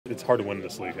it's hard to win in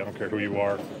this league. I don't care who you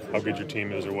are, how good your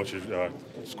team is, or what your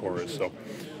score is. So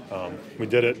we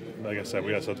did it. Like I said,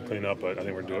 we got stuff to clean up, but I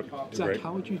think we're doing Zach, great.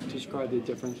 how would you describe the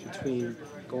difference between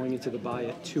going into the bye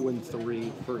at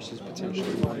 2-3 versus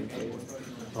potentially 1-4?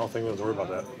 I don't think we have to worry about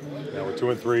that. Yeah, we're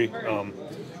 2-3.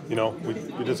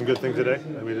 We did some good things today,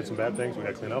 and we did some bad things. We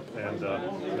got to clean up, and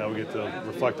now we get to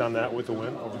reflect on that with the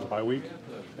win over the bye week,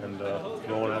 and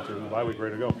going after the bye week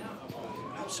ready to go.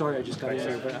 Sorry, I just got in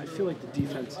here, but I feel like the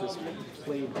defense has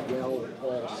played well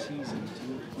all season.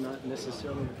 Do you not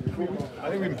necessarily agree? I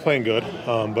think we've been playing good,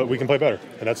 but we can play better,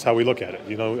 and that's how we look at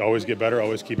it. Always get better,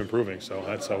 always keep improving. So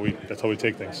that's how we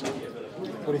take things.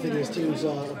 What do you think of this team's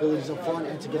abilities up front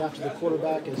and to get after the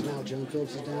quarterback as now Jalen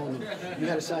Phillips is down? And you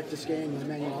had a sack this game, and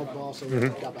Emmanuel also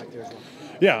got back there as well.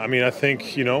 Yeah, I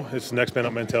think, it's the next man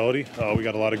up mentality. We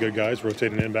got a lot of good guys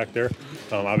rotating in back there.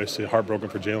 Obviously, heartbroken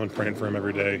for Jalen, praying for him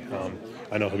every day.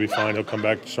 I know he'll be fine. He'll come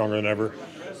back stronger than ever.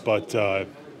 But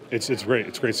it's great.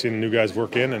 It's great seeing new guys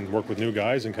work in and work with new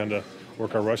guys and kind of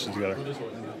work our rushes together.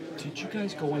 Did you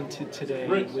guys go into today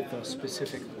with a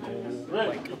specific goal?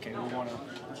 Like, okay, we want to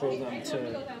hold them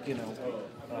to,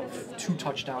 2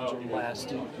 touchdowns or less.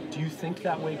 Do you think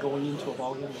that way going into a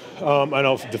ball game? I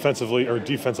know defensively or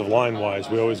defensive line-wise,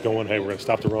 we always go in, hey, we're going to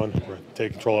stop the run. We're going to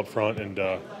take control up front and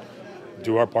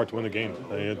do our part to win the game.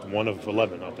 It's 1 of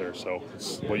 11 out there, so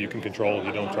it's what you can control.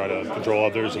 You don't try to control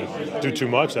others and do too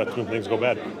much. That's when things go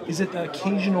bad. Is it the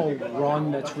occasional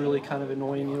run that's really kind of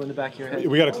annoying you in the back of your head?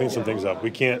 We got to clean some things up.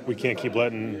 We can't keep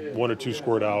letting 1 or 2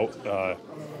 squirt out.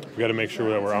 We got to make sure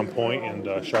that we're on point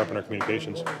and sharpen our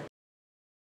communications.